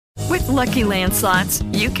Lucky Land Slots,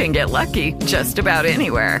 you can get lucky just about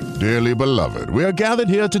anywhere. Dearly beloved, we are gathered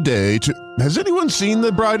here today to... Has anyone seen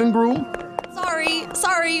the bride and groom?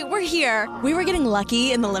 Sorry, we're here. We were getting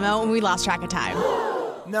lucky in the limo and we lost track of time.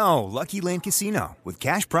 No, Lucky Land Casino, with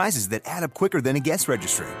cash prizes that add up quicker than a guest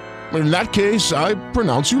registry. In that case, I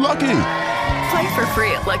pronounce you lucky. Play for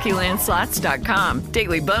free at LuckyLandSlots.com.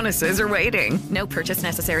 Daily bonuses are waiting. No purchase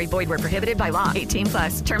necessary. Void where prohibited by law.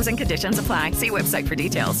 18+. Terms and conditions apply. See website for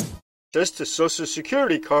details. Just to Social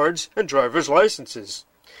Security cards and driver's licenses.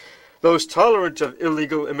 Those tolerant of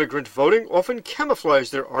illegal immigrant voting often camouflage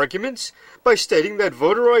their arguments by stating that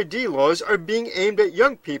voter ID laws are being aimed at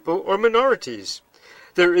young people or minorities.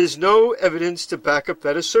 There is no evidence to back up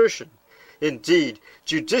that assertion. Indeed,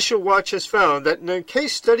 Judicial Watch has found that in a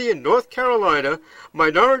case study in North Carolina,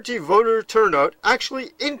 minority voter turnout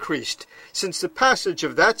actually increased since the passage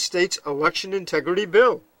of that state's election integrity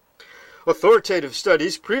bill. Authoritative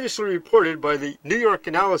studies previously reported by the New York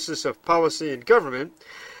Analysis of Policy and Government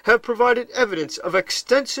have provided evidence of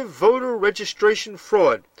extensive voter registration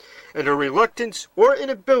fraud and a reluctance or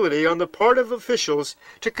inability on the part of officials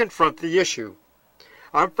to confront the issue.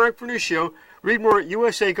 I'm Frank Vernuccio. Read more at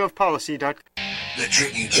usagovpolicy.com. The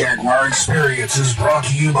Jiggy Jaguar Experience is brought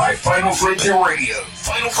to you by Final Frontier Radio.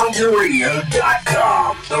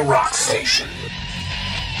 FinalFrontierRadio.com, the rock station.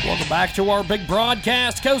 Welcome back to our big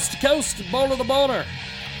broadcast, coast to coast, boner to boner.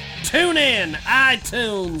 Tune in,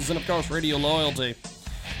 iTunes, and of course, Radio Loyalty.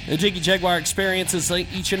 The Jiggy Jaguar Experience is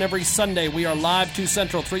each and every Sunday. We are live 2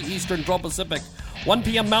 Central, 3 Eastern, 12 Pacific, 1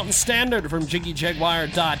 p.m. Mountain Standard from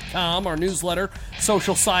JiggyJaguar.com, our newsletter,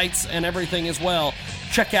 social sites, and everything as well.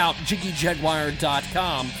 Check out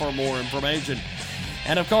JiggyJaguar.com for more information.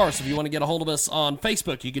 And of course, if you want to get a hold of us on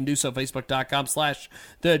Facebook, you can do so,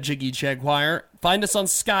 Facebook.com/The Jiggy Jaguar. Find us on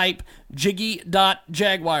Skype,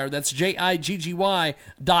 jiggy.jaguar. That's JIGGY.JAGUAR.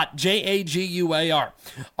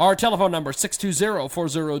 Our telephone number,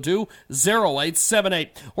 620-402-0878.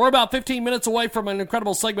 We're about 15 minutes away from an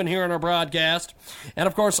incredible segment here on our broadcast. And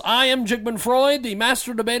of course, I am Jigman Freud, the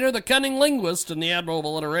master debater, the cunning linguist, and the admiral of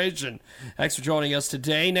alliteration. Thanks for joining us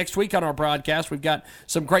today. Next week on our broadcast, we've got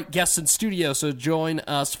some great guests in studio, so join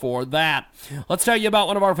us for that. Let's tell you about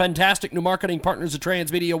one of our fantastic new marketing partners at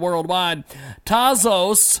Transmedia Worldwide.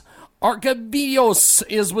 Tazos Arcavios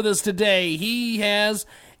is with us today. He has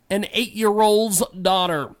an 8-year-old's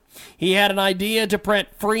daughter. He had an idea to print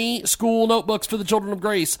free school notebooks for the children of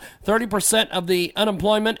Greece. 30% of the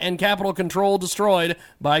unemployment and capital control destroyed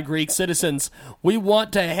by Greek citizens. We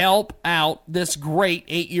want to help out this great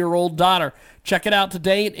 8-year-old daughter. Check it out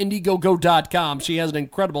today at Indiegogo.com. She has an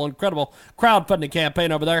incredible crowdfunding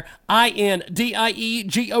campaign over there.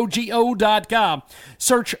 INDIEGOGO.com.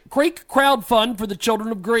 Search Greek Crowdfund for the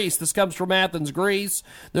children of Greece. This comes from Athens, Greece.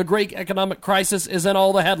 The Greek economic crisis is in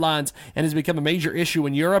all the headlines and has become a major issue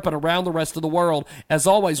in Europe and around the rest of the world. As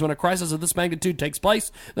always, when a crisis of this magnitude takes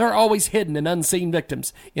place, there are always hidden and unseen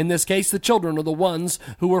victims. In this case, the children are the ones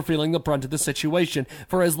who are feeling the brunt of the situation.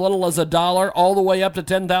 For as little as $1 all the way up to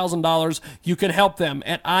 $10,000, you can help them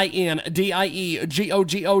at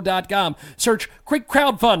INDIEGOGO.com. Search Greek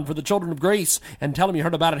Crowdfund for the children of Greece and tell them you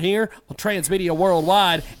heard about it here on Transmedia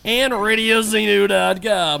Worldwide and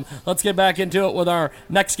RadioZenu.com. Let's get back into it with our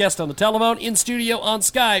next guest on the telephone, in studio on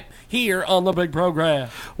Skype, here on the big program.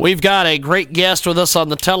 We've got a great guest with us on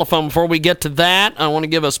the telephone. Before we get to that, I want to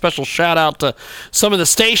give a special shout out to some of the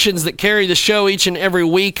stations that carry the show each and every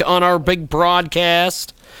week on our big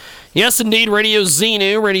broadcast. Yes, indeed, Radio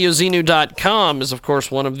Xenu. RadioZenu.com is, of course,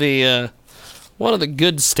 one of the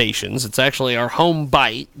good stations. It's actually our home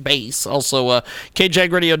base. Also,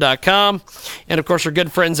 KJagRadio.com. And, of course, our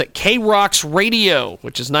good friends at K-Rocks Radio,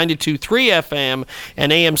 which is 92.3 FM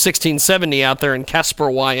and AM 1670 out there in Casper,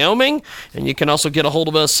 Wyoming. And you can also get a hold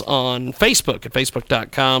of us on Facebook at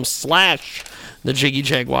Facebook.com/The Jiggy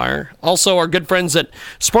Jaguar. Also, our good friends at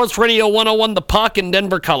Sports Radio 101 The Puck in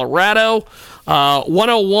Denver, Colorado.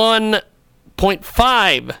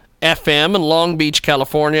 101.5 FM in Long Beach,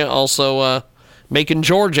 California. Also, Macon,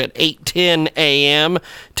 Georgia at 8:10 a.m.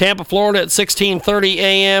 Tampa, Florida at 16:30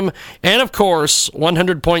 a.m. And, of course,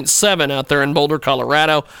 100.7 out there in Boulder,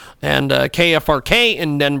 Colorado. And KFRK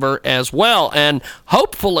in Denver as well. And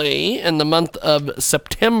hopefully, in the month of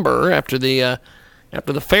September, after the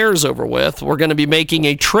fair's over with, we're going to be making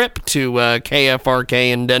a trip to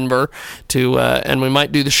KFRK in Denver and we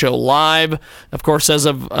might do the show live. Of course, as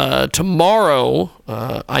of tomorrow,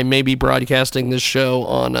 I may be broadcasting this show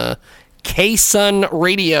on KSUN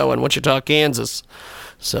Radio in Wichita, Kansas.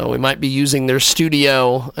 So we might be using their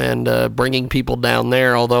studio and bringing people down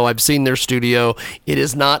there, although I've seen their studio. It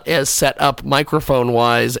is not as set up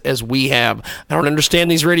microphone-wise as we have. I don't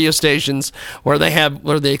understand these radio stations where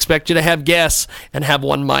they expect you to have guests and have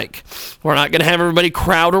one mic. We're not going to have everybody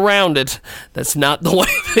crowd around it. That's not the way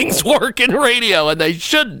things work in radio, and they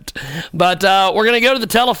shouldn't. But we're going to go to the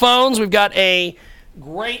telephones. We've got a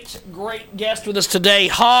great guest with us today.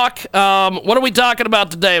 Hawk, what are we talking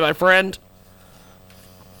about today, my friend?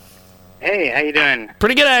 Hey, how you doing?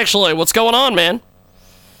 Pretty good, actually. What's going on, man?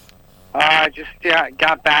 Just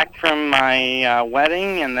got back from my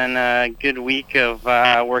wedding, and then a good week of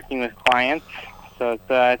working with clients. So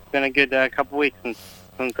it's been a good couple weeks since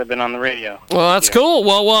I've been on the radio. Well, that's cool.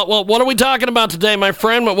 Well, what are we talking about today, my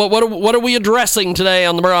friend? What are we addressing today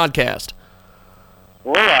on the broadcast?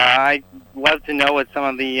 Well, I'd love to know what some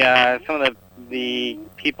of the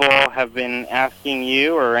people have been asking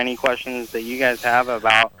you, or any questions that you guys have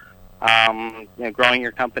about growing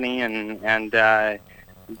your company and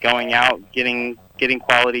going out, getting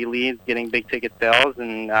quality leads, getting big ticket sales,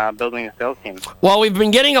 and building a sales team. Well, we've been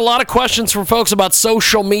getting a lot of questions from folks about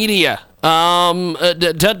social media.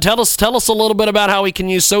 Tell us a little bit about how we can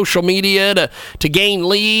use social media to gain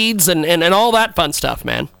leads and all that fun stuff,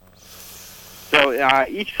 man. So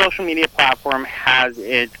each social media platform has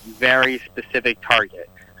its very specific target.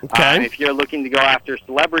 Okay. If you're looking to go after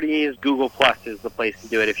celebrities, Google Plus is the place to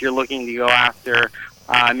do it. If you're looking to go after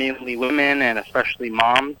mainly women and especially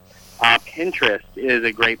moms, Pinterest is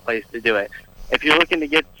a great place to do it. If you're looking to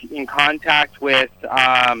get in contact with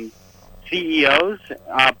CEOs,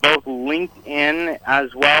 both LinkedIn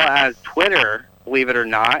as well as Twitter, believe it or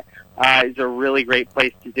not, is a really great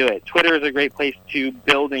place to do it. Twitter is a great place to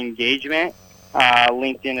build engagement.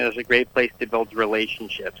 LinkedIn is a great place to build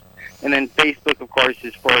relationships. And then Facebook, of course,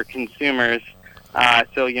 is for consumers.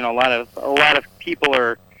 So a lot of people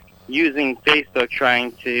are using Facebook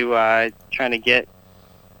trying to get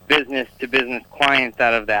business-to-business clients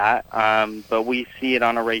out of that. But we see it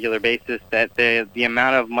on a regular basis that the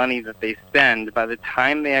amount of money that they spend, by the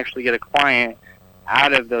time they actually get a client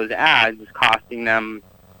out of those ads, is costing them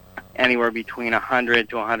anywhere between $100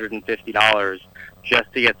 to $150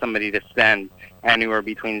 just to get somebody to spend anywhere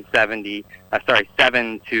between $7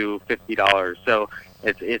 to $50. So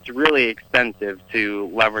it's really expensive to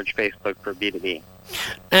leverage Facebook for B2B.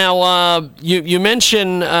 Now, you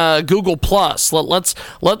mentioned Google Plus.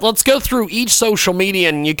 Let's go through each social media,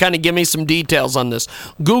 and you kind of give me some details on this.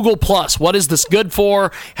 Google Plus, what is this good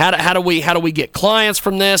for? How do we get clients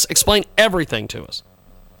from this? Explain everything to us.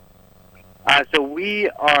 So we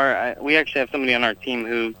actually have somebody on our team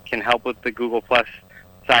who can help with the Google Plus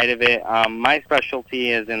side of it. My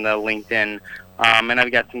specialty is in the LinkedIn, and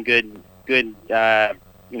I've got some good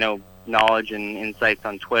knowledge and insights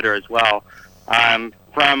on Twitter as well.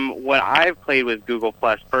 From what I've played with Google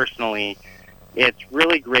Plus personally, it's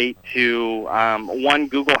really great to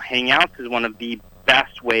Google Hangouts is one of the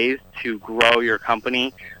best ways to grow your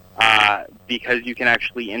company, because you can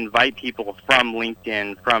actually invite people from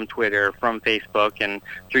LinkedIn, from Twitter, from Facebook, and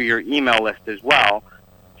through your email list as well,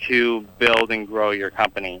 to build and grow your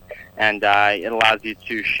company. And it allows you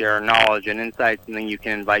to share knowledge and insights, and then you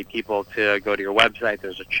can invite people to go to your website.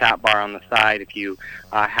 There's a chat bar on the side if you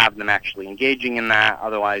have them actually engaging in that.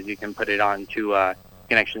 Otherwise, you can put it onto you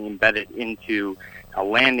can actually embed it into a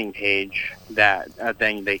landing page that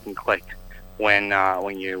then they can click when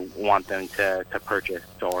you want them to purchase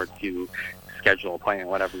or to schedule an appointment,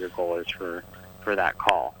 whatever your goal is for that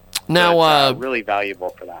call. Now, so it's really valuable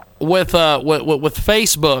for that. With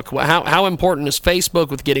Facebook, how important is Facebook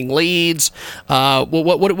with getting leads?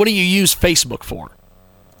 What do you use Facebook for?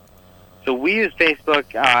 So we use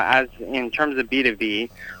Facebook as in terms of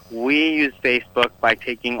B2B. We use Facebook by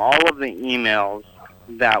taking all of the emails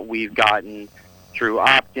that we've gotten through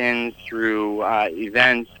opt-ins, through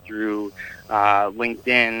events, through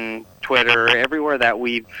LinkedIn, Twitter, everywhere that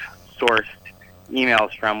we've sourced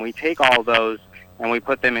emails from. We take all those and we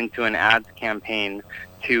put them into an ads campaign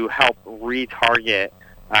to help retarget.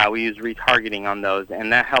 We use retargeting on those,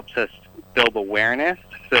 and that helps us build awareness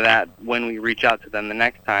so that when we reach out to them the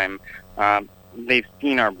next time, they've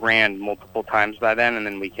seen our brand multiple times by then, and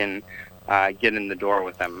then we can get in the door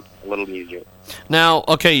with them a little easier. Now,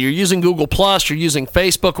 okay, you're using Google Plus, you're using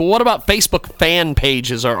Facebook. Well, what about Facebook fan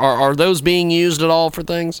pages? Are those being used at all for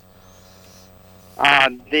things?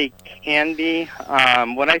 They can be.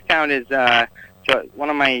 What I found is so one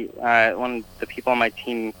of the people on my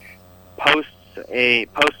team posts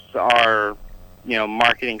our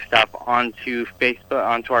marketing stuff onto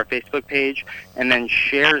our Facebook page, and then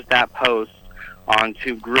shares that post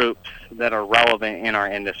onto groups that are relevant in our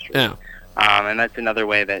industry. Yeah. And that's another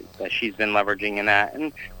way that she's been leveraging in that.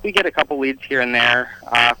 And we get a couple leads here and there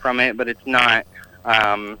from it, but it's not,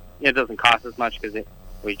 it doesn't cost as much because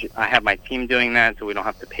I have my team doing that, so we don't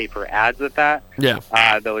have to pay for ads with that. Yeah.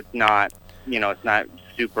 Though it's not, it's not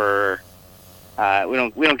super, we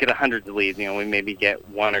don't get hundreds of leads. We maybe get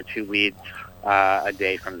 1 or 2 leads a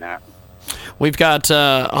day from that. We've got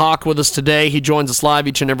Hawk with us today. He joins us live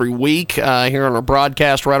each and every week here on our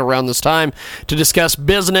broadcast right around this time to discuss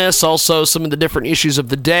business, also some of the different issues of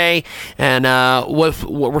the day. And with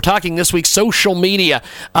what we're talking this week, social media.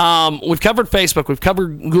 We've covered Facebook. We've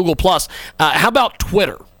covered Google+. How about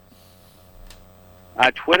Twitter?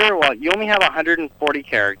 Twitter, well, you only have 140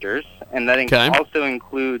 characters, and that also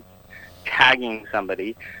includes tagging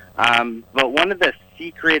somebody. But one of the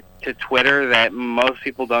secrets to Twitter that most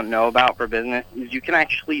people don't know about for business is you can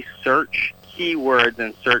actually search keywords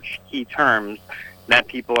and search key terms that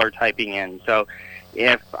people are typing in. So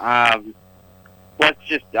if, I'll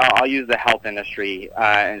use the health industry,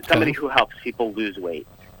 and somebody who helps people lose weight.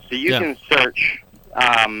 So you can search,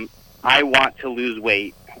 I want to lose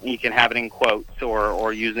weight. You can have it in quotes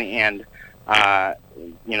or using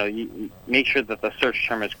you make sure that the search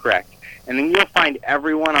term is correct. And then you'll find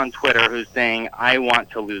everyone on Twitter who's saying, I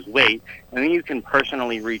want to lose weight. And then you can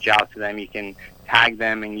personally reach out to them. You can tag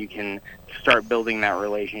them, and you can start building that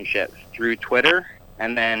relationship through Twitter.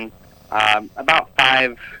 And then about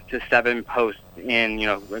 5 to 7 posts in,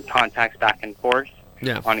 contacts back and forth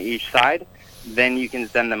on each side. Then you can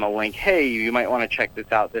send them a link. Hey, you might want to check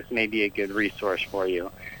this out. This may be a good resource for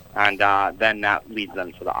you. And then that leads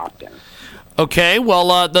them to the opt-in. Okay,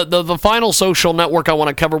 well, the final social network I want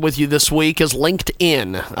to cover with you this week is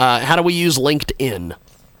LinkedIn. How do we use LinkedIn?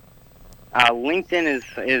 LinkedIn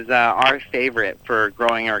is our favorite for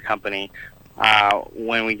growing our company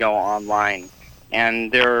when we go online.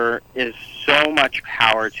 And there is so much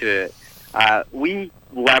power to it. We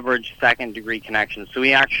leverage second-degree connections, so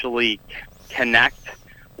we actually connect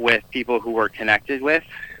with people who we're connected with,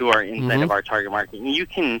 who are inside of our target market. And you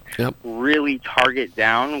can really target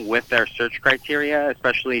down with their search criteria,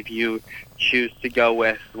 especially if you choose to go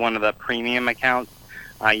with one of the premium accounts.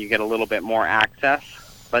 You get a little bit more access.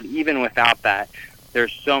 But even without that,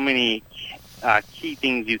 there's so many key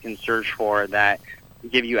things you can search for that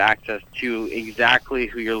give you access to exactly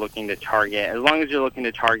who you're looking to target. As long as you're looking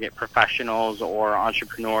to target professionals or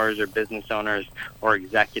entrepreneurs or business owners or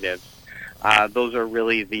executives, those are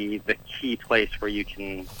really the key place where you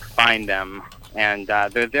can find them, and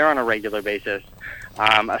they're there on a regular basis.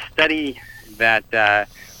 A study that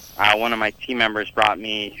one of my team members brought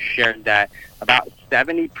me shared that about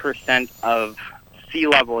 70% of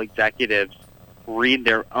C-level executives read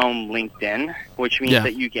their own LinkedIn, which means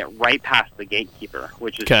that you get right past the gatekeeper,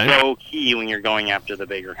 which is so key when you're going after the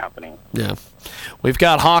bigger company. Yeah. We've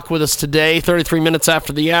got Hawk with us today, 33 minutes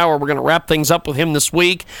after the hour. We're going to wrap things up with him this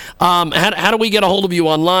week. How do we get a hold of you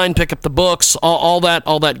online, pick up the books, all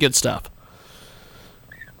that good stuff?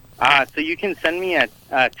 So you can send me a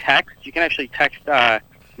text. You can actually text my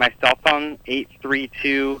cell phone,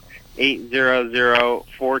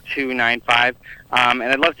 832-800-4295. And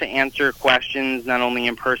I'd love to answer questions not only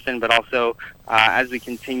in person, but also as we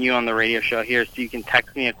continue on the radio show here. So you can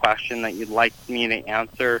text me a question that you'd like me to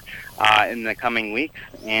answer in the coming weeks.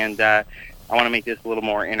 And I want to make this a little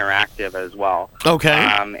more interactive as well. Okay.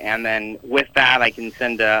 And then with that, I can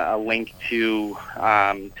send a link to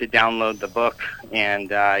download the book, and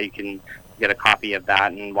you can get a copy of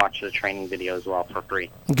that and watch the training video as well for free.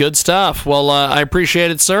 Good stuff. Well, I appreciate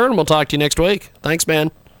it, sir, and we'll talk to you next week. Thanks,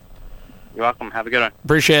 man. You're welcome. Have a good one.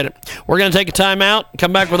 Appreciate it. We're going to take a time out,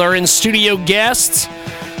 come back with our in-studio guests,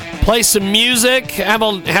 play some music, have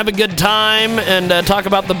a good time, and talk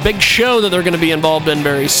about the big show that they're going to be involved in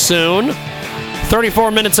very soon.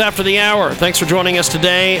 34 minutes after the hour. Thanks for joining us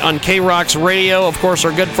today on K-Rocks Radio. Of course,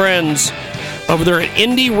 our good friends over there at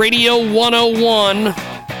Indie Radio 101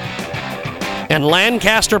 in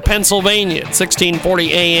Lancaster, Pennsylvania at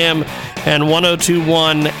 1640 AM and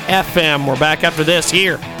 102.1 FM. We're back after this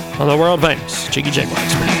here on the world famous Jiggy Jaguar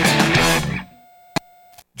Experience.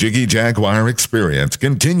 Jiggy Jaguar Experience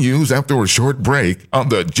continues after a short break on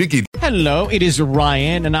the Jiggy. Hello, it is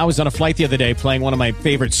Ryan, and I was on a flight the other day playing one of my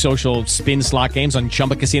favorite social spin slot games on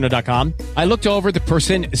ChumbaCasino.com. I looked over at the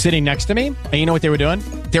person sitting next to me, and you know what they were doing?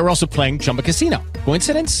 They were also playing Chumba Casino.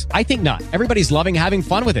 Coincidence? I think not. Everybody's loving having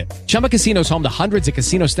fun with it. Chumba Casino is home to hundreds of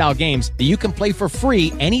casino-style games that you can play for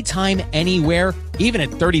free anytime, anywhere, even at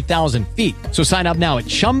 30,000 feet. So sign up now at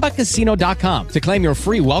ChumbaCasino.com to claim your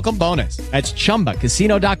free welcome bonus. That's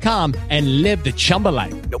ChumbaCasino.com and live the Chumba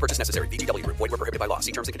life. No purchase necessary. VGW. Void where prohibited by law.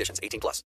 See terms and conditions. 18+.